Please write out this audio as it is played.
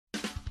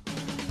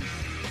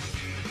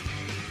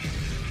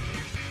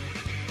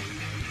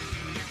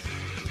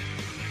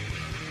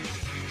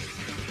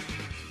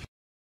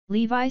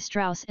Levi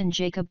Strauss and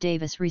Jacob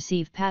Davis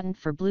receive patent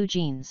for blue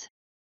jeans.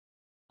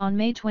 On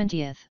May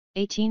 20,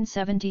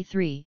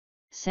 1873,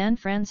 San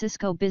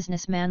Francisco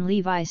businessman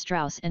Levi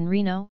Strauss and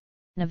Reno,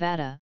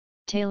 Nevada,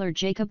 tailor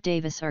Jacob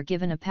Davis are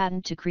given a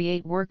patent to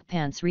create work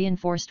pants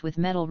reinforced with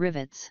metal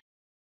rivets,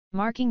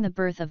 marking the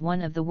birth of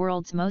one of the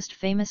world's most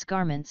famous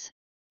garments,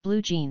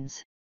 blue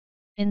jeans.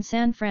 In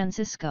San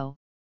Francisco,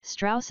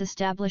 Strauss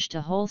established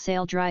a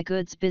wholesale dry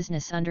goods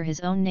business under his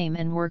own name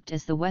and worked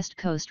as the West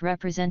Coast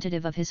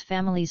representative of his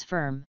family's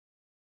firm.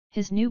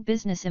 His new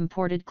business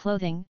imported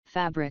clothing,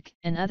 fabric,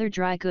 and other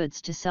dry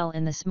goods to sell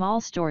in the small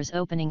stores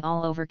opening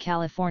all over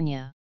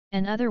California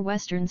and other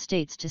western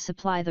states to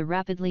supply the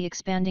rapidly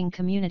expanding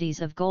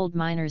communities of gold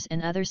miners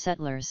and other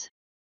settlers.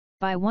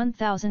 By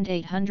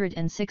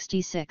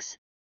 1866,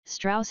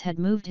 Strauss had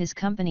moved his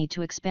company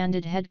to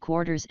expanded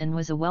headquarters and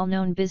was a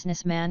well-known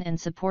businessman and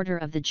supporter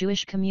of the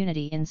Jewish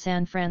community in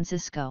San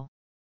Francisco.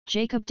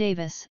 Jacob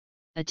Davis,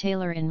 a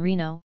tailor in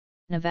Reno,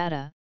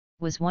 Nevada,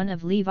 was one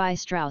of Levi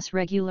Strauss'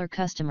 regular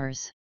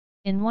customers.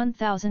 In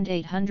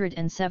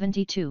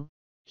 1872,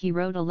 he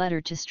wrote a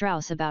letter to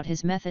Strauss about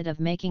his method of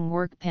making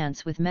work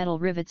pants with metal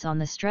rivets on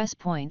the stress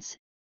points,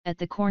 at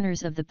the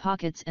corners of the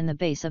pockets and the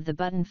base of the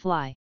button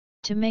fly,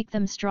 to make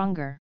them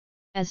stronger.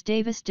 As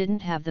Davis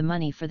didn't have the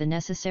money for the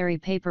necessary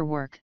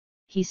paperwork,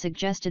 he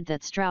suggested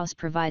that Strauss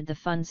provide the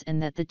funds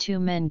and that the two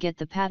men get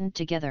the patent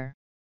together.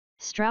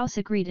 Strauss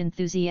agreed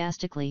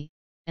enthusiastically,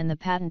 and the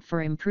patent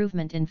for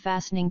improvement in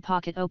fastening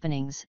pocket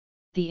openings,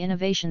 the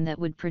innovation that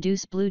would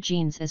produce blue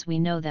jeans as we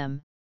know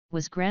them,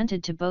 was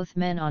granted to both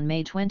men on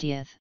May 20,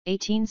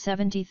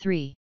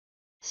 1873.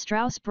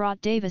 Strauss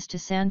brought Davis to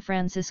San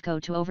Francisco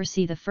to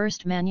oversee the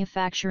first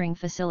manufacturing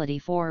facility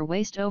for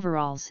waist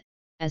overalls,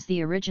 as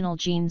the original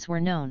jeans were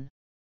known.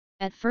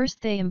 At first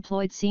they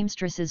employed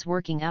seamstresses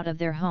working out of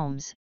their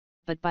homes,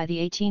 but by the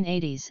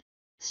 1880s,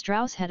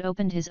 Strauss had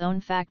opened his own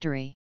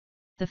factory.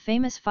 The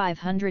famous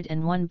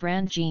 501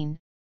 brand jean,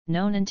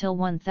 known until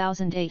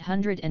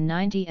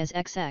 1890 as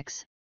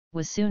XX,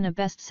 was soon a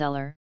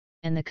bestseller,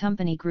 and the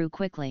company grew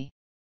quickly.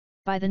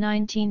 By the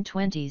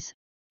 1920s,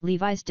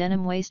 Levi's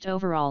denim waist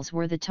overalls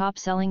were the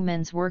top-selling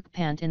men's work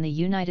pant in the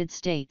United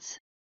States.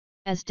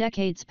 As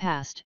decades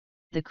passed,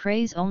 the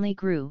craze only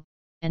grew,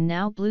 and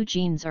now blue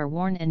jeans are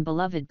worn and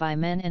beloved by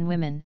men and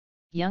women,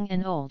 young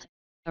and old,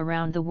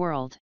 around the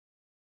world.